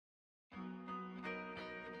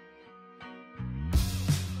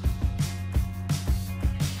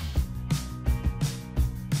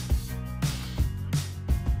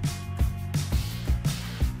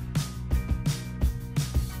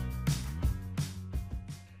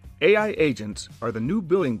AI agents are the new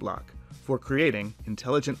building block for creating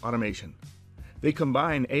intelligent automation. They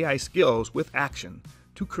combine AI skills with action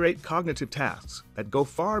to create cognitive tasks that go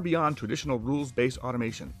far beyond traditional rules-based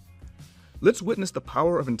automation. Let's witness the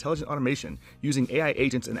power of intelligent automation using AI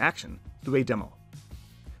agents in action through a demo.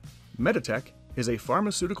 Meditech is a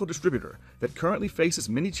pharmaceutical distributor that currently faces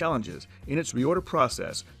many challenges in its reorder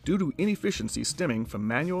process due to inefficiencies stemming from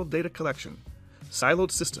manual data collection,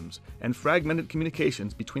 siloed systems, and fragmented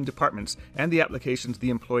communications between departments and the applications the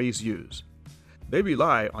employees use. They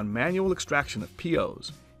rely on manual extraction of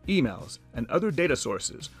POs, emails, and other data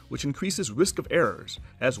sources, which increases risk of errors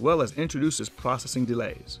as well as introduces processing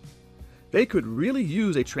delays. They could really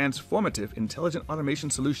use a transformative intelligent automation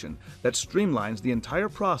solution that streamlines the entire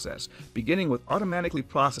process, beginning with automatically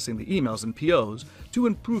processing the emails and POs to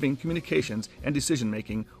improving communications and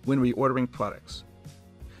decision-making when reordering products.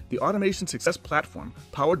 The Automation Success Platform,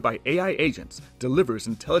 powered by AI agents, delivers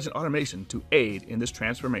intelligent automation to aid in this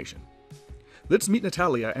transformation. Let's meet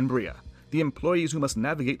Natalia and Bria, the employees who must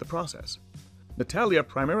navigate the process. Natalia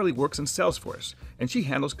primarily works in Salesforce, and she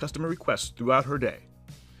handles customer requests throughout her day.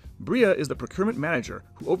 Bria is the procurement manager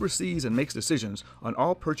who oversees and makes decisions on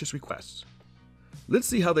all purchase requests. Let's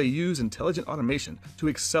see how they use intelligent automation to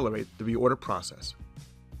accelerate the reorder process.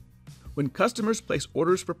 When customers place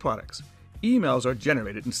orders for products, emails are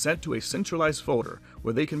generated and sent to a centralized folder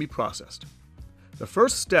where they can be processed. The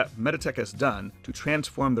first step Meditech has done to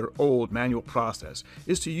transform their old manual process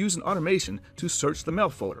is to use an automation to search the mail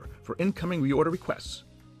folder for incoming reorder requests.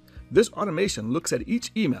 This automation looks at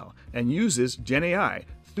each email and uses GenAI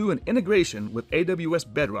through an integration with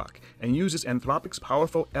AWS Bedrock and uses Anthropic's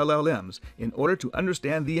powerful LLMs in order to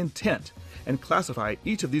understand the intent and classify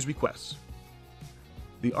each of these requests.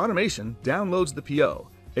 The automation downloads the PO,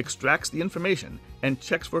 extracts the information, and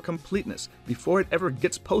checks for completeness before it ever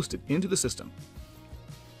gets posted into the system.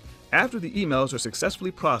 After the emails are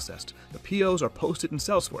successfully processed, the POs are posted in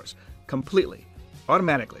Salesforce completely,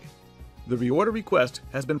 automatically. The reorder request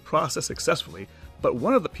has been processed successfully, but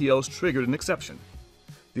one of the POs triggered an exception.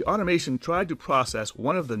 The automation tried to process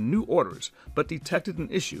one of the new orders, but detected an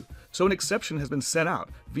issue, so an exception has been sent out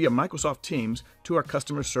via Microsoft Teams to our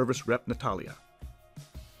customer service rep, Natalia.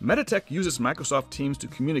 Meditech uses Microsoft Teams to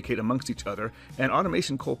communicate amongst each other, and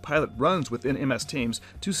Automation Copilot runs within MS Teams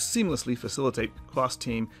to seamlessly facilitate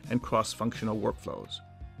cross-team and cross-functional workflows.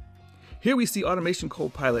 Here we see Automation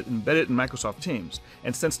Copilot embedded in Microsoft Teams,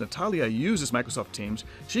 and since Natalia uses Microsoft Teams,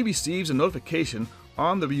 she receives a notification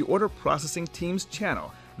on the reorder processing Teams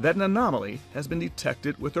channel that an anomaly has been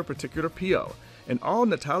detected with her particular PO, and all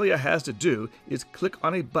Natalia has to do is click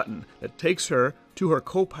on a button that takes her to her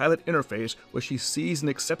Copilot interface where she sees an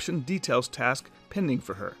exception details task pending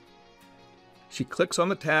for her. She clicks on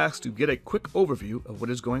the task to get a quick overview of what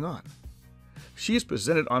is going on. She is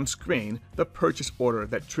presented on screen the purchase order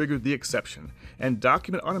that triggered the exception, and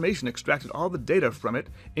Document Automation extracted all the data from it,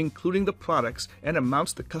 including the products and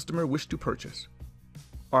amounts the customer wished to purchase.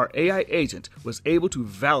 Our AI agent was able to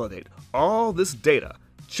validate all this data,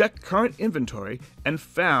 check current inventory, and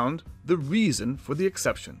found the reason for the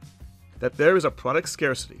exception, that there is a product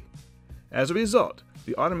scarcity. As a result,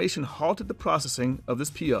 the automation halted the processing of this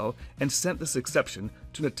PO and sent this exception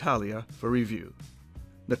to Natalia for review.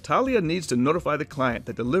 Natalia needs to notify the client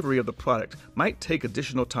that delivery of the product might take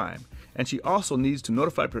additional time, and she also needs to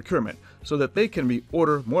notify procurement so that they can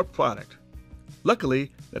reorder more product.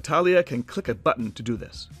 Luckily, Natalia can click a button to do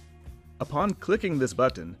this. Upon clicking this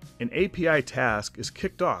button, an API task is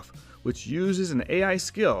kicked off, which uses an AI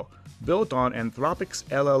skill built on Anthropic's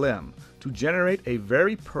LLM to generate a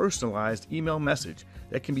very personalized email message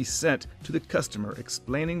that can be sent to the customer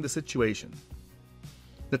explaining the situation.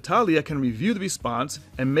 Natalia can review the response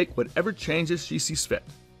and make whatever changes she sees fit.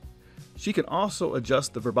 She can also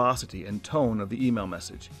adjust the verbosity and tone of the email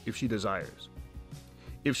message if she desires.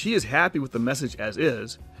 If she is happy with the message as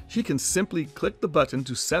is, she can simply click the button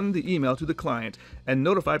to send the email to the client and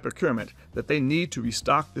notify procurement that they need to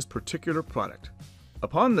restock this particular product.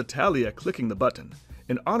 Upon Natalia clicking the button,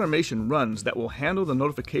 an automation runs that will handle the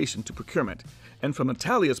notification to procurement, and from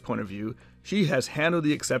Natalia's point of view, she has handled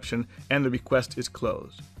the exception and the request is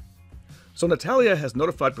closed. So Natalia has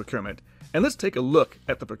notified procurement, and let's take a look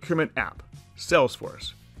at the procurement app,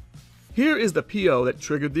 Salesforce. Here is the PO that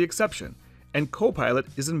triggered the exception, and Copilot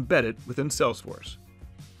is embedded within Salesforce.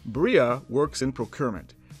 Bria works in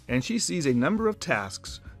procurement, and she sees a number of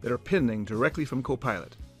tasks that are pending directly from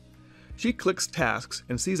Copilot. She clicks Tasks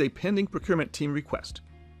and sees a pending procurement team request.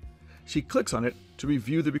 She clicks on it to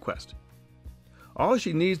review the request. All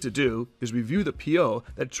she needs to do is review the PO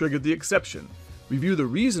that triggered the exception, review the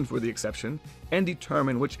reason for the exception, and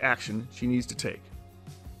determine which action she needs to take.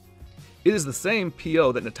 It is the same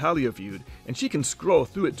PO that Natalia viewed, and she can scroll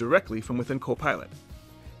through it directly from within Copilot.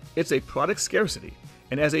 It's a product scarcity,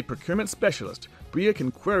 and as a procurement specialist, Bria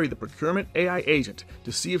can query the procurement AI agent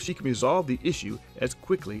to see if she can resolve the issue as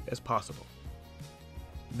quickly as possible.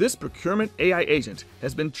 This procurement AI agent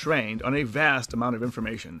has been trained on a vast amount of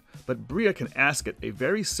information, but Bria can ask it a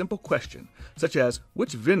very simple question, such as,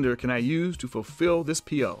 which vendor can I use to fulfill this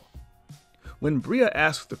PO? When Bria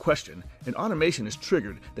asks the question, an automation is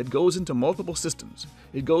triggered that goes into multiple systems.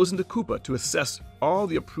 It goes into Coupa to assess all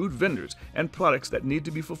the approved vendors and products that need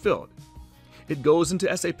to be fulfilled. It goes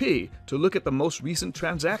into SAP to look at the most recent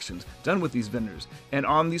transactions done with these vendors and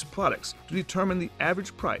on these products to determine the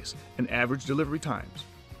average price and average delivery times.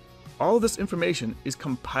 All of this information is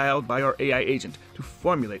compiled by our AI agent to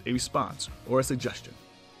formulate a response or a suggestion.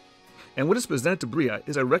 And what is presented to Bria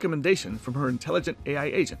is a recommendation from her intelligent AI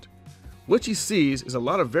agent. What she sees is a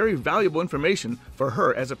lot of very valuable information for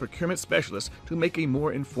her as a procurement specialist to make a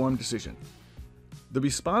more informed decision. The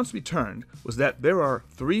response returned was that there are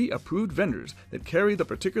 3 approved vendors that carry the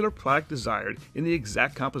particular product desired in the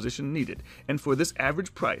exact composition needed and for this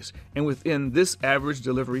average price and within this average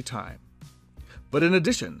delivery time. But in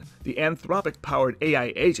addition, the Anthropic-powered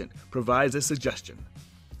AI agent provides a suggestion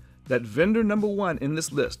that vendor number 1 in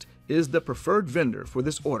this list is the preferred vendor for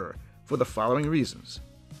this order for the following reasons.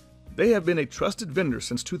 They have been a trusted vendor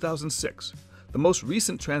since 2006. The most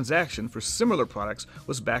recent transaction for similar products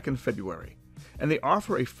was back in February, and they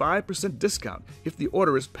offer a 5% discount if the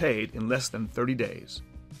order is paid in less than 30 days.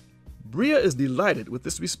 Bria is delighted with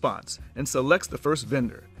this response and selects the first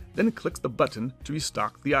vendor, then clicks the button to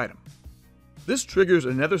restock the item. This triggers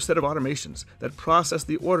another set of automations that process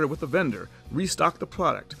the order with the vendor, restock the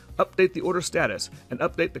product, update the order status, and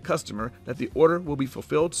update the customer that the order will be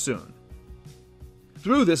fulfilled soon.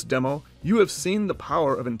 Through this demo, you have seen the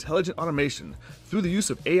power of intelligent automation through the use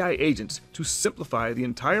of AI agents to simplify the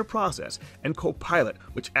entire process and Copilot,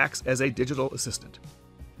 which acts as a digital assistant.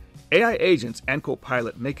 AI agents and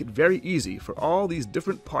Copilot make it very easy for all these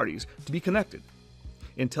different parties to be connected.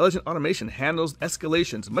 Intelligent automation handles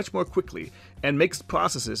escalations much more quickly and makes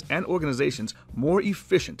processes and organizations more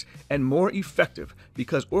efficient and more effective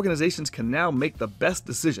because organizations can now make the best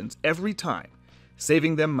decisions every time,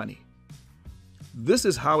 saving them money. This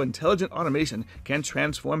is how intelligent automation can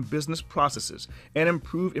transform business processes and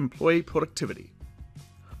improve employee productivity.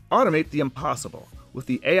 Automate the impossible with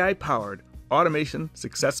the AI-powered Automation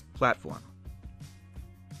Success Platform.